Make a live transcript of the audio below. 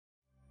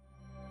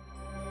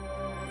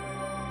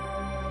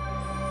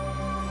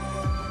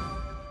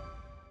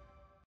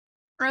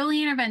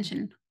Early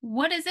intervention.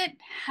 What is it?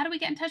 How do we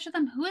get in touch with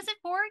them? Who is it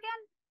for again?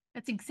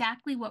 That's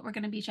exactly what we're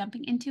going to be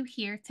jumping into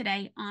here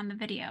today on the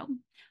video.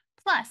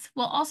 Plus,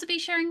 we'll also be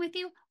sharing with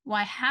you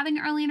why having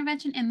early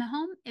intervention in the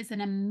home is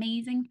an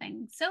amazing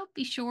thing. So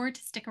be sure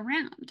to stick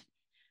around.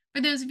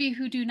 For those of you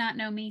who do not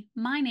know me,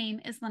 my name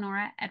is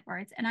Lenora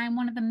Edwards, and I am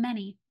one of the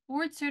many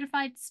board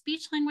certified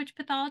speech language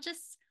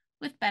pathologists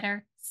with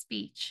Better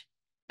Speech.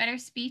 Better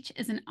Speech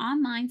is an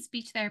online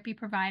speech therapy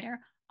provider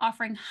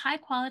offering high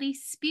quality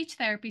speech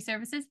therapy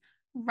services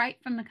right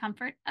from the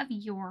comfort of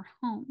your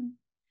home.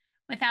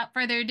 Without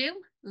further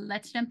ado,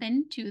 let's jump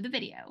into the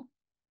video.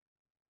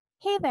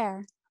 Hey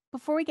there!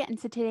 Before we get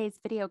into today's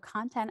video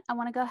content, I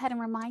want to go ahead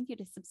and remind you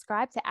to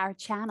subscribe to our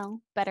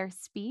channel, Better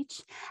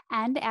Speech.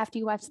 And after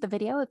you watch the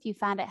video, if you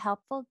found it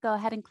helpful, go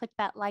ahead and click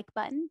that like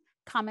button,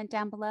 comment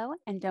down below,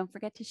 and don't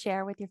forget to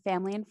share with your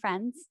family and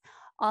friends.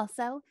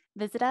 Also,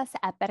 visit us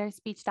at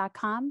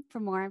betterspeech.com for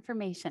more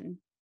information.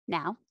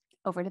 Now,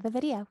 over to the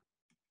video.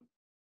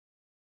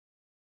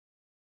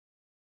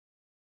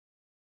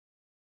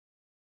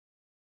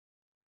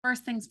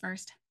 First things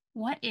first,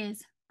 what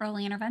is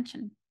early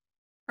intervention?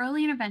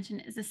 Early intervention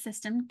is a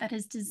system that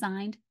is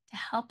designed to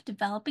help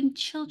developing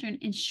children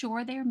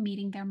ensure they are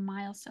meeting their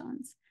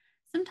milestones.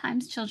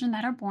 Sometimes children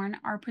that are born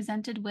are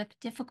presented with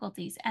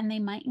difficulties and they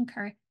might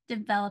incur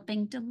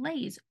developing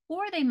delays,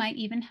 or they might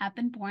even have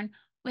been born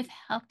with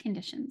health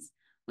conditions.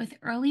 With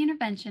early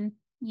intervention,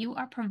 you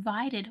are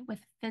provided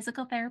with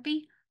physical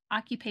therapy,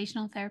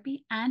 occupational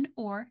therapy, and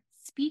or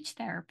speech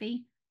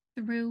therapy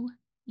through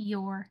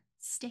your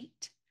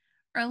state.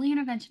 Early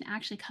intervention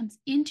actually comes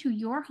into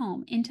your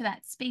home, into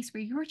that space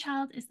where your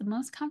child is the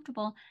most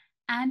comfortable,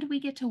 and we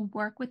get to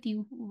work with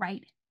you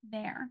right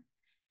there.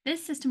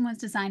 This system was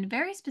designed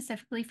very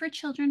specifically for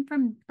children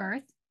from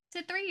birth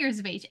to 3 years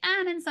of age,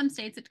 and in some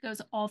states, it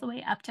goes all the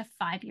way up to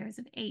 5 years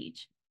of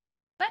age.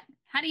 But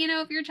how do you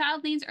know if your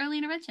child needs early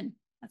intervention?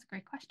 That's a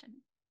great question.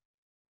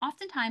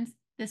 Oftentimes,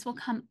 this will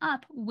come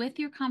up with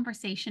your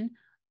conversation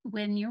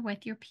when you're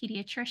with your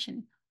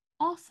pediatrician.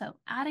 Also,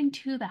 adding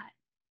to that,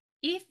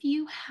 if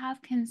you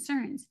have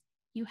concerns,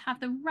 you have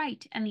the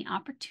right and the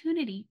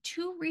opportunity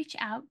to reach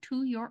out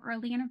to your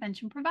early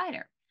intervention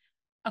provider.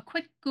 A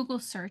quick Google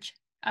search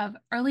of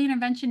early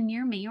intervention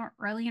near me or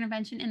early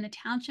intervention in the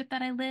township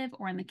that I live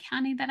or in the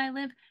county that I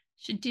live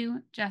should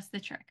do just the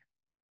trick.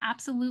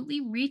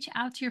 Absolutely reach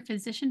out to your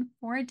physician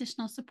for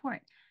additional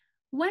support.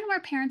 When we're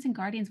parents and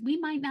guardians, we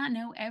might not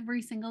know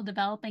every single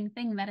developing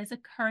thing that is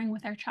occurring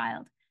with our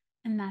child,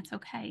 and that's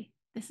okay.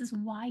 This is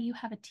why you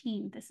have a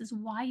team. This is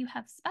why you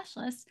have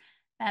specialists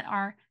that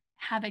are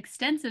have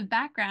extensive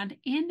background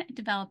in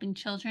developing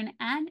children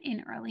and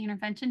in early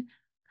intervention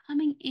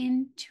coming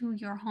into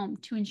your home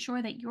to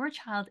ensure that your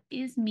child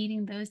is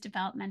meeting those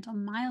developmental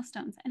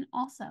milestones and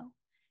also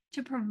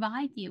to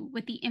provide you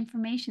with the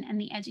information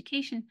and the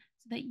education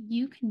so that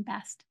you can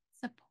best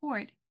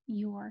support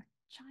your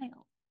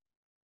child.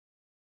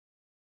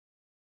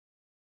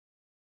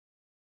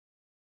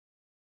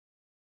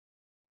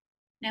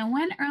 Now,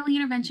 when early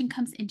intervention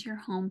comes into your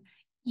home,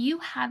 you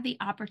have the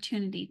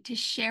opportunity to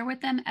share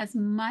with them as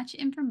much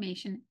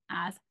information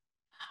as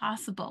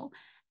possible.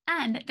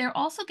 And they're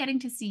also getting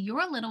to see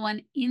your little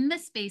one in the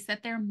space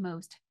that they're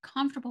most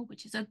comfortable,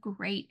 which is a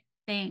great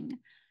thing.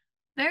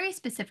 Very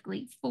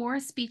specifically for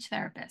a speech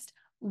therapist,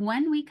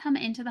 when we come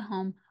into the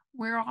home,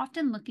 we're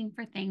often looking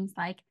for things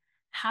like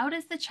how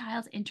does the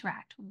child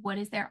interact? What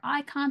is their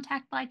eye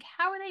contact like?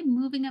 How are they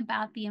moving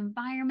about the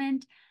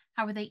environment?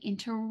 How are they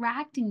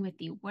interacting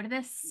with you? What are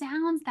the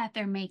sounds that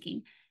they're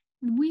making?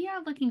 We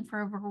are looking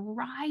for a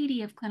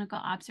variety of clinical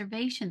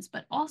observations,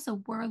 but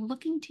also we're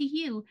looking to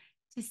you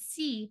to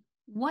see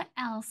what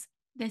else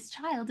this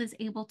child is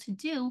able to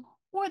do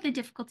or the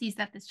difficulties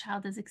that this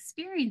child is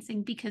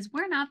experiencing because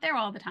we're not there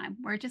all the time.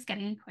 We're just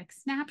getting a quick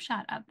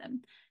snapshot of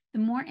them. The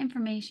more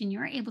information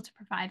you're able to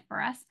provide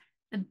for us,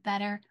 the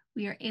better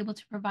we are able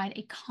to provide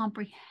a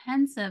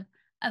comprehensive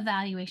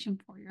evaluation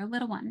for your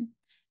little one.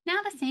 Now,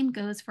 the same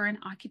goes for an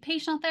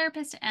occupational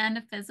therapist and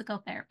a physical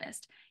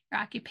therapist. Your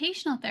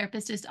occupational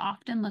therapist is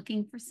often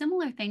looking for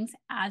similar things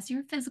as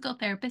your physical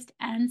therapist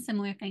and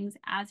similar things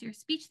as your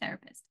speech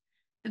therapist.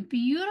 The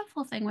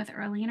beautiful thing with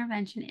early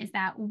intervention is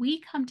that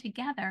we come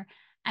together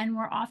and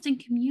we're often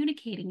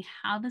communicating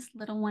how this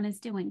little one is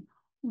doing.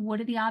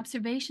 What are the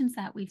observations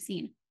that we've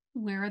seen?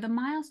 Where are the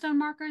milestone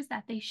markers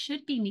that they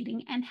should be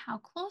meeting and how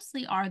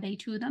closely are they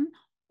to them?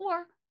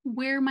 Or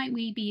where might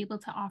we be able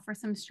to offer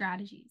some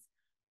strategies?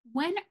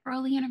 When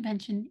early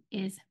intervention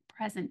is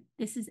present,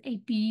 this is a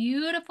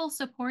beautiful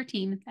support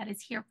team that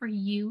is here for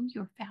you,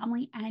 your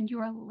family, and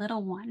your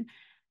little one.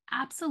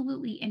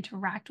 Absolutely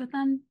interact with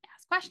them,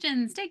 ask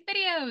questions, take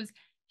videos,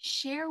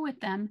 share with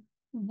them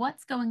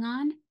what's going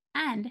on,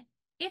 and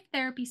if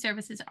therapy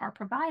services are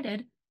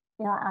provided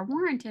or are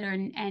warranted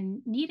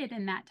and needed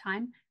in that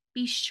time,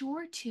 be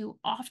sure to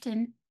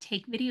often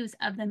take videos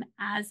of them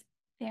as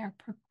they're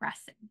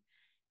progressing.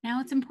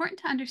 Now, it's important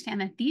to understand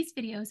that these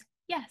videos,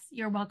 yes,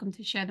 you're welcome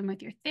to share them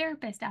with your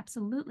therapist,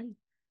 absolutely.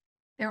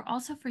 They're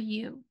also for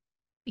you.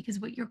 Because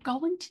what you're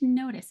going to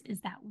notice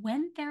is that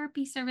when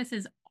therapy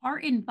services are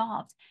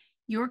involved,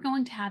 you're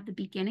going to have the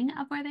beginning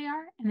of where they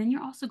are, and then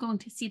you're also going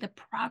to see the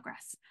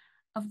progress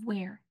of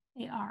where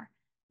they are.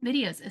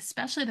 Videos,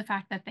 especially the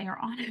fact that they are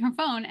on your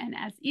phone and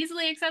as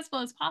easily accessible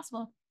as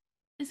possible,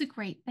 is a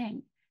great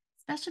thing,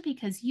 especially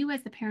because you,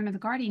 as the parent or the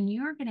guardian,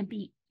 you're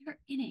in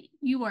it.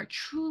 You are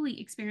truly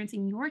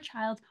experiencing your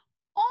child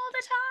all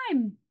the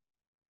time.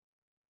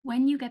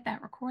 When you get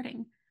that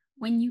recording,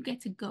 when you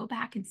get to go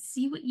back and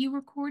see what you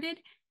recorded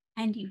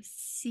and you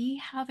see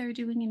how they're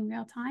doing in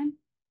real time,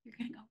 you're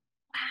going to go,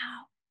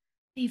 wow,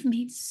 they've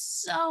made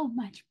so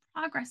much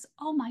progress.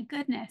 Oh my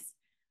goodness.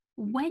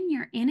 When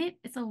you're in it,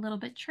 it's a little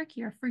bit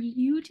trickier for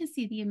you to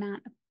see the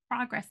amount of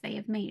progress they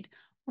have made.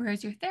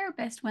 Whereas your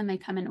therapist, when they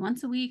come in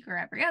once a week or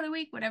every other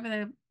week, whatever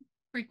the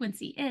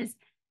frequency is,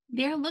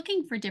 they're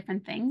looking for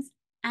different things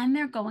and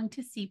they're going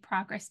to see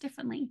progress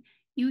differently.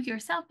 You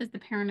yourself, as the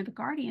parent or the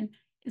guardian,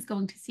 is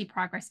going to see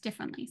progress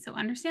differently. So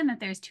understand that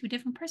there's two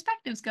different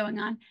perspectives going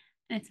on.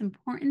 And it's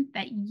important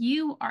that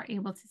you are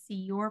able to see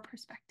your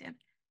perspective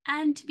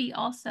and to be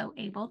also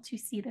able to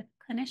see the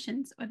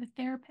clinician's or the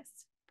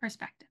therapist's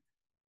perspective.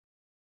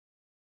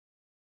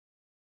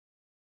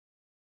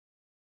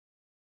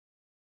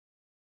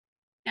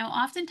 Now,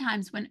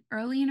 oftentimes when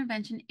early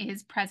intervention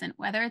is present,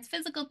 whether it's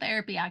physical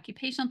therapy,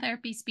 occupational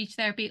therapy, speech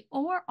therapy,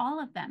 or all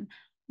of them,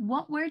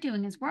 what we're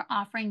doing is we're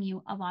offering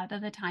you a lot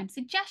of the time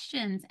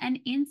suggestions and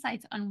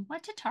insights on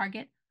what to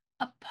target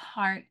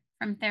apart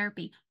from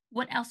therapy,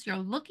 what else you're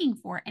looking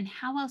for, and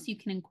how else you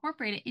can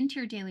incorporate it into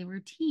your daily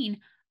routine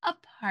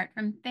apart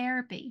from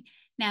therapy.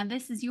 Now,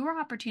 this is your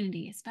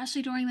opportunity,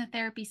 especially during the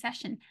therapy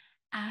session.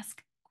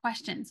 Ask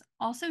questions,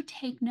 also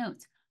take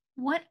notes.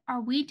 What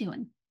are we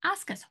doing?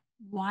 Ask us,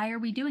 why are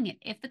we doing it?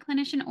 If the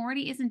clinician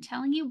already isn't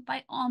telling you,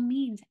 by all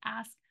means,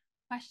 ask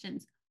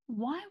questions.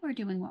 Why we're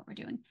doing what we're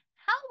doing,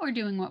 how we're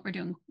doing what we're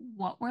doing,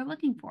 what we're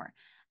looking for.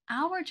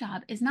 Our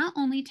job is not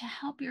only to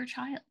help your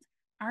child,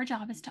 our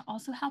job is to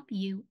also help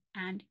you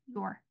and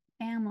your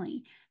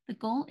family. The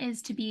goal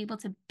is to be able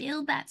to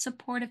build that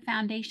supportive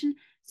foundation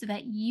so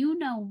that you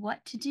know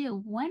what to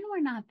do when we're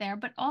not there,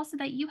 but also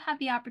that you have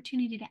the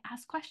opportunity to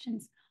ask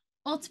questions,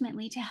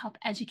 ultimately to help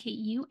educate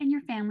you and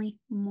your family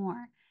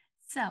more.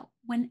 So,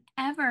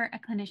 whenever a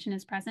clinician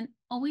is present,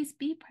 always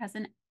be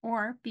present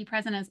or be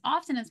present as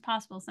often as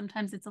possible.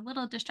 Sometimes it's a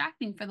little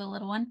distracting for the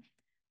little one,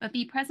 but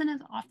be present as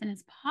often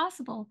as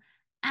possible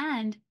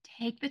and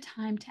take the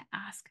time to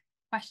ask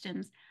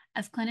questions.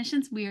 As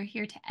clinicians, we are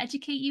here to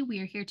educate you, we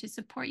are here to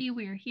support you,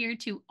 we are here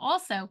to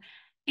also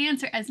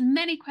answer as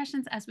many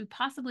questions as we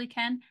possibly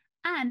can.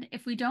 And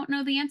if we don't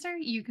know the answer,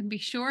 you can be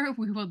sure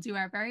we will do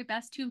our very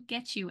best to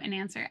get you an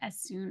answer as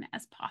soon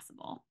as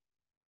possible.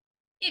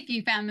 If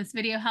you found this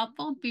video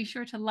helpful, be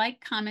sure to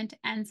like, comment,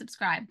 and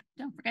subscribe.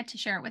 Don't forget to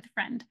share it with a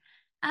friend.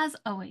 As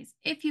always,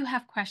 if you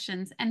have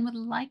questions and would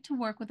like to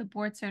work with a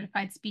board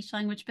certified speech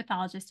language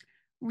pathologist,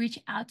 reach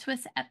out to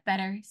us at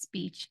Better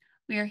Speech.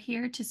 We are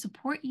here to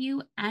support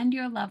you and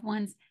your loved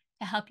ones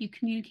to help you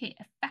communicate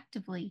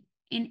effectively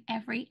in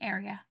every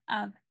area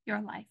of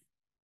your life.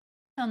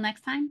 Till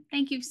next time,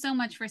 thank you so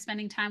much for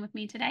spending time with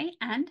me today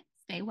and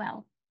stay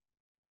well.